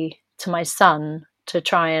responsibility to my son to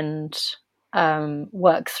try and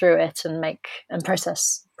work through it and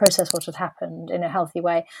process what had happened in a healthy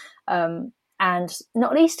way. And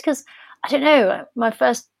not least because, I don't know, my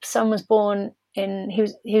first son was born he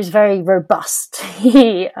was very robust.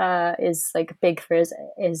 He is like big for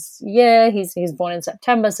his year. He's born in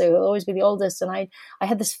September, so he'll always be the oldest. And I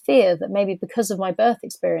had this fear that maybe because of my birth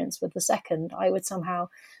experience with the second, I would somehow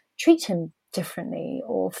treat him differently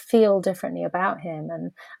or feel differently about him.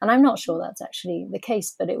 And I'm not sure that's actually the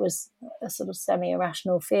case, but it was a sort of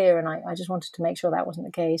semi-irrational fear, and I just wanted to make sure that wasn't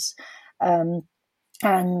the case. And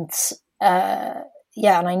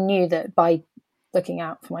I knew that by looking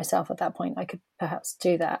out for myself at that point, I could perhaps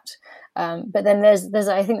do that. But then there's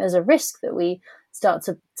I think there's a risk that we start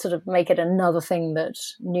to sort of make it another thing that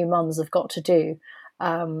new mums have got to do.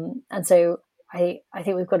 And so I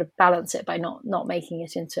think we've got to balance it by not making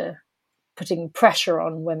it into putting pressure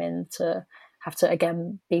on women to have to,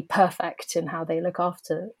 again, be perfect in how they look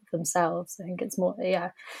after themselves. I think it's more,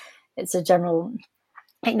 it's a general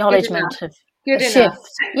acknowledgement of good a enough. shift.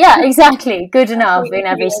 Yeah, exactly. Good enough in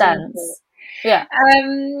every sense. Yeah.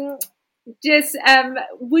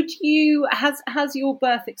 Has your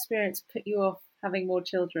birth experience put you off having more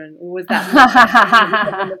children, or was that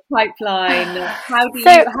in the pipeline? How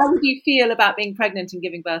would you feel about being pregnant and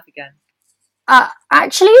giving birth again?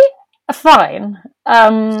 Actually, fine.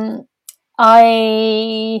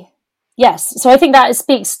 Yes. So I think that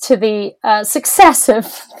speaks to the success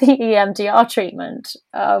of the EMDR treatment.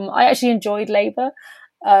 I actually enjoyed labour.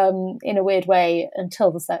 In a weird way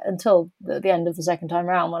until the end of the second time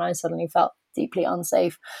around, when I suddenly felt deeply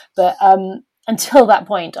unsafe. But until that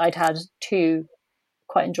point, I'd had 2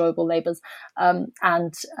 quite enjoyable labours,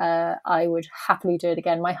 and I would happily do it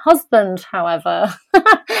again. My husband, however,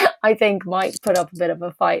 I think might put up a bit of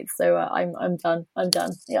a fight. So I'm done.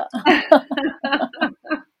 Yeah.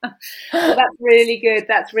 That's really good.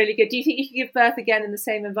 Do you think you could give birth again in the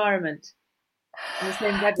same environment, in the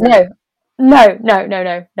same bedroom? No,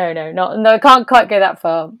 I can't quite go that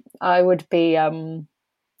far. I would be in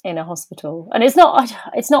a hospital, and it's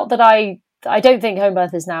not that I don't think home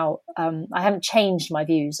birth is now. I haven't changed my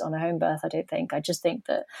views on a home birth. I don't think. I just think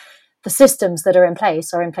that the systems that are in place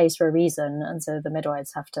for a reason, and so the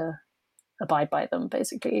midwives have to abide by them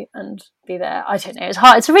basically and be there. I don't know. It's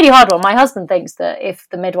hard. It's a really hard one. My husband thinks that if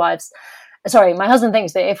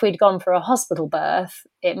we'd gone for a hospital birth,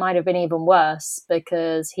 it might have been even worse,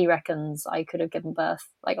 because he reckons I could have given birth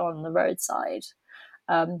like on the roadside.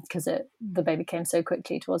 because the baby came so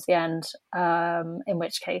quickly towards the end, in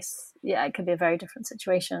which case, yeah, it could be a very different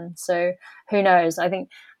situation. So who knows? I think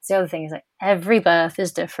the other thing is like every birth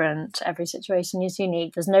is different. Every situation is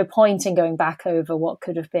unique. There's no point in going back over what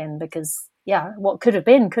could have been, because what could have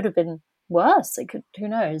been worse. It could, who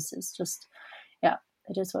knows? It's just,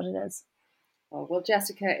 it is what it is. Oh, well,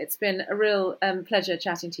 Jessica, it's been a real pleasure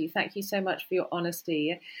chatting to you. Thank you so much for your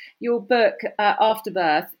honesty. Your book,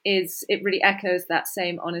 Afterbirth, it really echoes that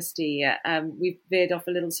same honesty. We've veered off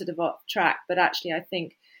a little sort of off track, but actually I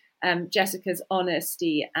think Jessica's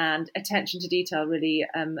honesty and attention to detail really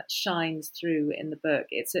shines through in the book.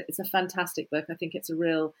 It's a fantastic book. I think it's a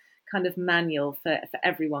real kind of manual for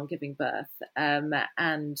everyone giving birth,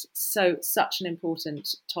 and such an important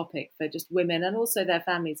topic for just women and also their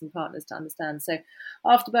families and partners to understand. So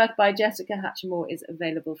Afterbirth by Jessica Hatcher-Moore is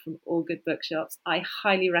available from all good bookshops. I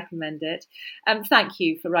highly recommend it. Thank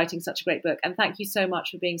you for writing such a great book, and thank you so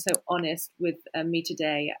much for being so honest with me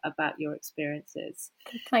today about your experiences.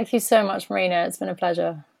 Thank you so much, Marina. It's been a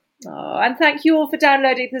pleasure. Oh, and thank you all for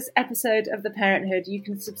downloading this episode of The Parenthood. You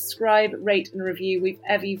can subscribe, rate and review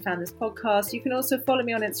wherever you found this podcast. You can also follow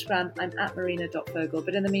me on Instagram. I'm at marina.fogel.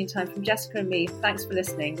 But in the meantime, from Jessica and me, thanks for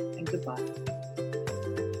listening and goodbye.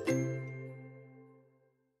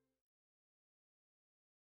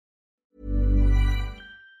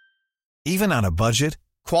 Even on a budget,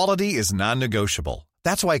 quality is non-negotiable.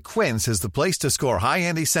 That's why Quince is the place to score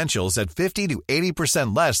high-end essentials at 50 to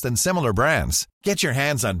 80% less than similar brands. Get your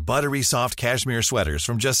hands on buttery soft cashmere sweaters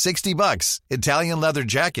from just $60, Italian leather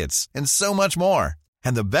jackets, and so much more.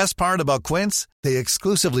 And the best part about Quince, they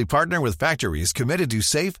exclusively partner with factories committed to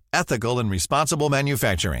safe, ethical, and responsible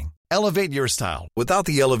manufacturing. Elevate your style without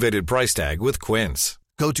the elevated price tag with Quince.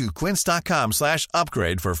 Go to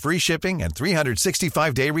quince.com/upgrade for free shipping and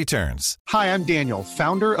 365-day returns. Hi, I'm Daniel,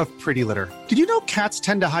 founder of Pretty Litter. Did you know cats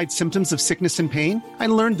tend to hide symptoms of sickness and pain? I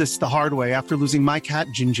learned this the hard way after losing my cat,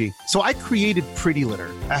 Gingy. So I created Pretty Litter,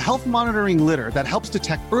 a health monitoring litter that helps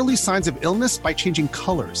detect early signs of illness by changing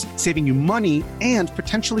colors, saving you money and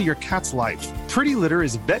potentially your cat's life. Pretty Litter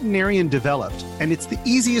is veterinarian developed, and it's the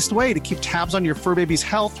easiest way to keep tabs on your fur baby's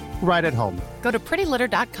health right at home. Go to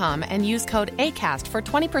prettylitter.com and use code ACAST for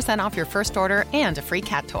 20% off your first order and a free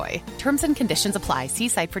cat toy. Terms and conditions apply. See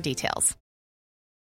site for details.